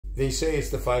They say it's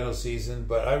the final season,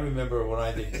 but I remember when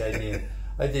I did Cagney,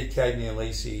 I did Cagney and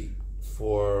Lacey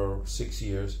for 6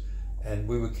 years, and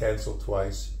we would cancel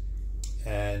twice.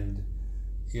 And,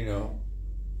 you know,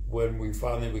 when we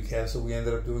finally would cancel, we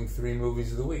ended up doing 3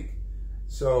 movies of the week.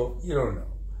 So you don't know.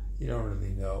 You don't really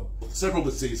know. Several of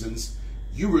the seasons,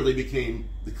 you really became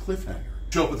the cliffhanger.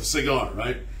 Show up with a cigar,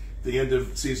 right? The end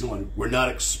of season 1. We're not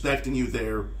expecting you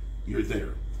there. You're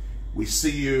there. We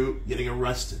see you getting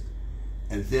arrested.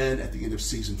 And then at the end of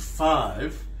season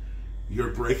 5,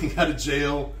 you're breaking out of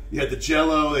jail. You had the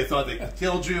Jell-O. They thought they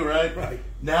killed you, right? Right.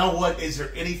 Now what? Is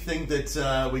there anything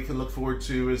that we can look forward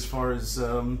to as far as,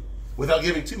 without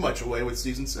giving too much away, with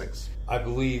season 6? I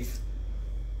believe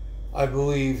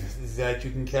that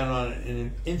you can count on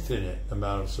an infinite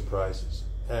amount of surprises.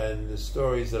 And the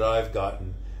stories that I've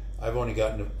gotten, I've only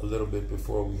gotten a little bit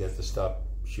before we had to stop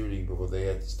shooting, before they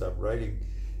had to stop writing.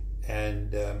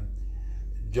 And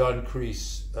John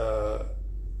Kreese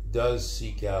does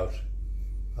seek out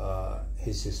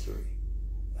his history.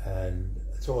 And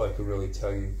that's all I could really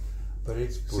tell you. But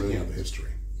it's brilliant. Seeking out the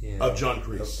history. You know, of John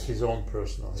Kreese. His own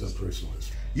personal history. His own personal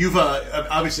history. You've,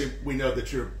 obviously, we know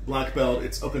that you're black belt.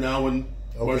 It's Okinawan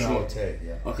Te,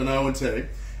 yeah. Okinawan Te.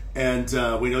 And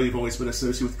we know you've always been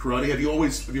associated with karate. Have you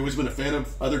always been a fan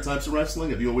of other types of wrestling?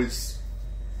 Have you always...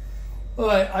 Well,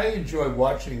 I enjoy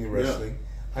watching the wrestling.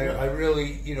 Yeah. I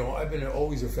really, you know, I've been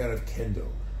always a fan of kendo.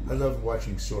 I love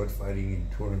watching sword fighting in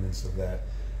tournaments of that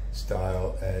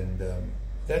style. And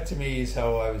that, to me, is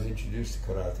how I was introduced to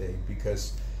karate,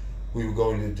 because we were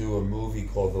going to do a movie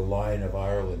called The Lion of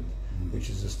Ireland, which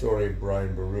is the story of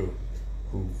Brian Boru,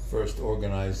 who first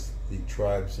organized the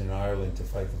tribes in Ireland to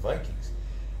fight the Vikings.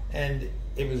 And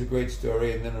it was a great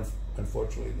story, and then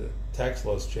unfortunately the tax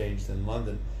laws changed in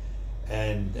London,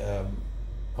 and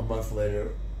a month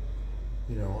later,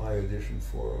 you know, I auditioned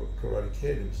for Karate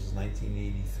Kid. It was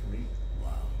 1983.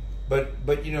 Wow.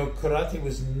 But you know, karate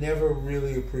was never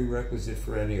really a prerequisite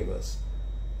for any of us.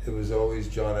 It was always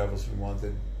John Avildsen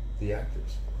wanted the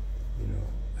actors, you know,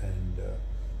 and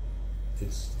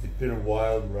it's been a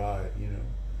wild ride, you know,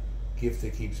 gift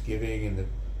that keeps giving, and the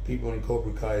people in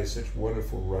Cobra Kai are such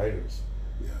wonderful writers.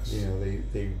 Yes. You know,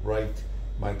 they write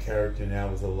my character now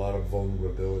with a lot of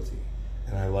vulnerability,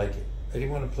 and I like it. I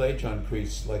didn't want to play John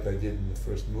Kreese like I did in the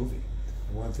first movie.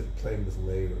 I wanted to play him with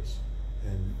layers,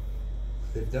 and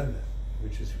they've done that,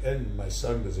 which is, and my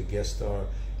son was a guest star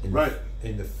in,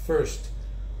 in the first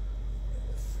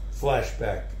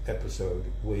flashback episode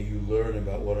where you learn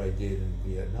about what I did in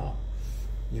Vietnam,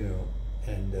 you know,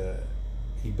 and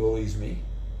he bullies me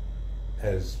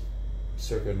as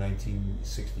circa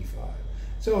 1965.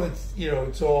 So it's, you know,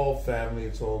 it's all family,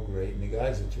 it's all great, and the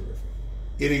guys are terrific.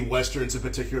 Any westerns in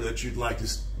particular that you'd like to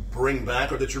bring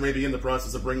back, or that you're maybe in the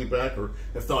process of bringing back, or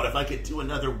have thought, if I could do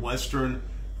another western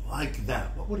like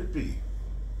that, what would it be?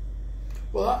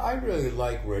 Well, I really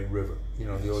like Red River, you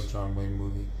know, the old John Wayne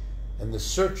movie. And The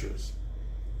Searchers,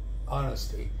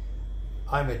 honestly,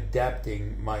 I'm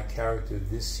adapting my character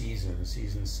this season,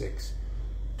 season 6,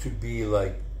 to be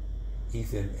like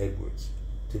Ethan Edwards,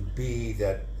 to be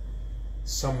that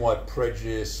somewhat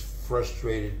prejudiced,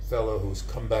 frustrated fellow who's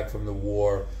come back from the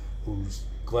war, who's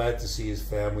glad to see his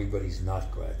family, but he's not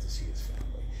glad to see his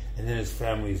family. And then his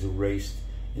family is erased,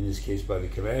 in this case by the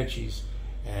Comanches,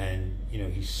 and, you know,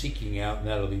 he's seeking out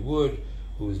Natalie Wood,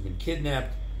 who has been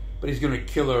kidnapped, but he's going to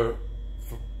kill her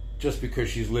just because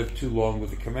she's lived too long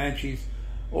with the Comanches,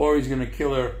 or he's going to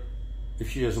kill her if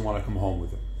she doesn't want to come home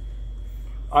with him.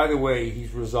 Either way,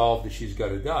 he's resolved that she's got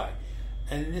to die.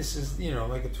 And this is, you know,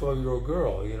 like a 12-year-old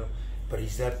girl, you know, but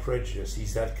he's that prejudiced,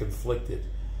 he's that conflicted,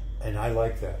 and I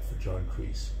like that for John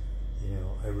Kreese. You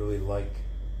know, I really like,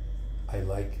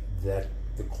 that,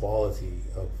 the quality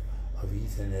of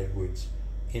Ethan Edwards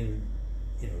in,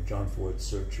 you know, John Ford's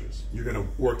Searchers. You're going to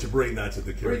work to bring that to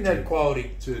the character. Bring that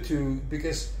quality to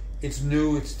because it's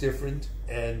new, it's different,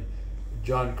 and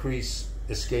John Kreese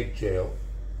escaped jail.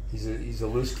 He's a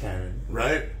loose cannon,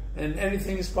 right? And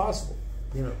anything is possible,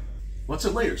 you know. Lots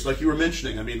of layers, like you were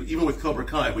mentioning. I mean, even with Cobra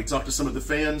Kai, we talk to some of the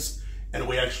fans, and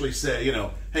we actually say, you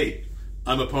know, hey,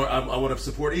 I want to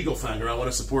support Eagle Fang, or I want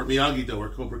to support Miyagi-Do or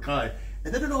Cobra Kai,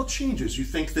 and then it all changes. You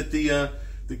think that the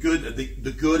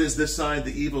good is this side,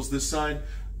 the evil's this side.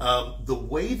 The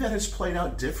way that has played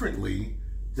out differently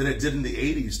than it did in the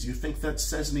 80s, do you think that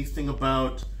says anything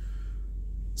about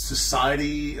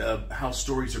society, how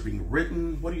stories are being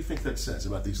written? What do you think that says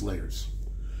about these layers?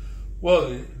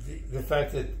 Well, the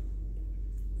fact that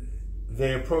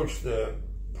they approach the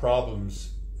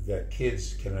problems that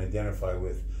kids can identify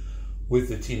with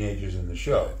the teenagers in the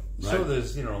show. Right. So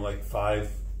there's, you know, like 4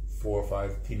 or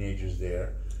 5 teenagers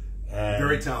there, And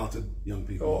very talented young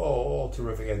people. all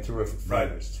terrific, and terrific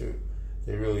fighters too.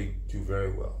 They really do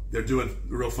very well. They're doing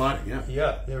real fighting, yeah.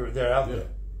 Yeah, they're out there,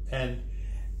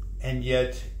 and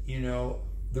yet, you know,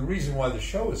 the reason why the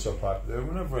show is so popular.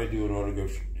 Whenever I do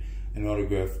an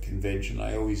autograph convention,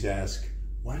 I always ask,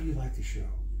 "Why do you like the show?"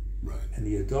 Right. And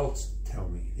the adults tell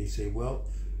me. They say, "Well,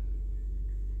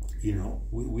 you know,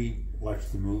 we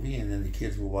watched the movie, and then the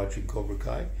kids were watching Cobra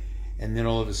Kai, and then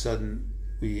all of a sudden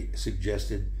we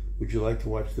suggested, would you like to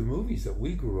watch the movies that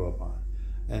we grew up on?"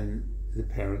 And the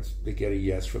parents, they get a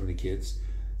yes from the kids.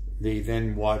 They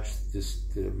then watch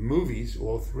the movies,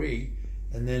 all three,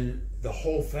 and then the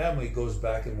whole family goes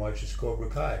back and watches Cobra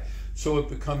Kai. So it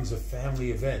becomes a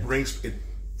family event. Brings it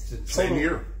same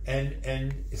year. And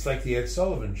it's like the Ed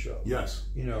Sullivan Show. Yes.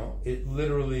 You know, it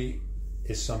literally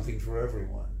is something for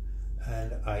everyone.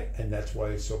 And that's why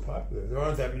it's so popular. There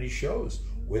aren't that many shows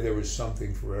where there is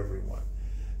something for everyone.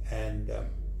 And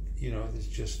you know,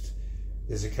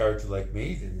 there's a character like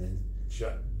me, and then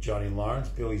Johnny Lawrence,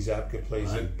 Billy Zabka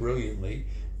plays it brilliantly.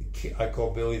 I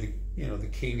call Billy the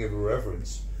king of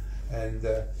irreverence, and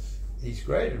he's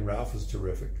great. And Ralph is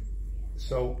terrific.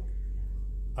 So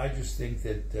I just think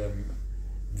that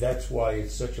that's why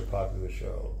it's such a popular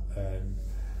show, and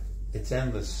it's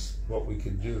endless what we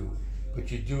can do.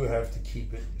 But you do have to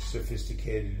keep it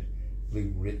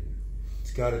sophisticatedly written.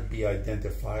 It's got to be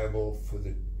identifiable for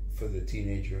the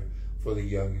teenager, for the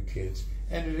younger kids,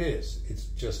 and it is. It's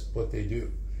just what they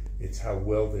do. It's how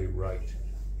well they write.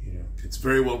 You know, it's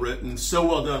very well written, so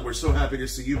well done. We're so happy to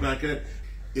see you back in it.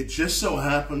 It just so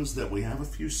happens that we have a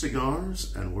few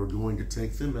cigars, and we're going to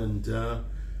take them. And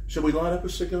shall we light up a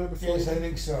cigar before? Yes, I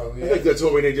think so. Yeah. I think that's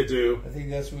what we need to do. I think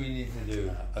that's what we need to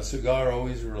do. A cigar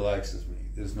always relaxes me.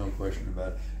 There's no question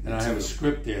about it. And I have a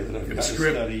script there that I've got to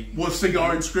study. Well,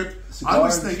 cigar and script. Cigar I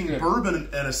was and thinking script. Bourbon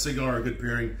and a cigar are a good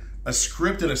pairing. A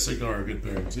script and a cigar are a good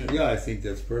pairing, too. Yeah, I think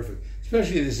that's perfect.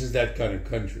 Especially this is that kind of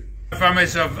country. I find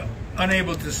myself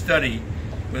unable to study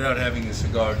without having a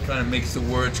cigar. It kind of makes the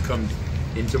words come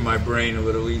into my brain a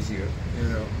little easier, you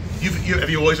know. Have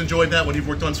you always enjoyed that when you've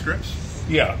worked on scripts?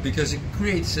 Yeah, because it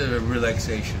creates a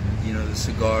relaxation. You know, the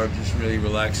cigar just really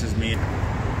relaxes me.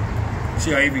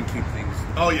 See, I even keep things.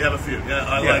 Oh, you have a few. Yeah,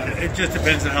 I like it. It just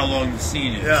depends on how long the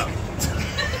scene is.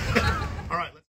 Yeah.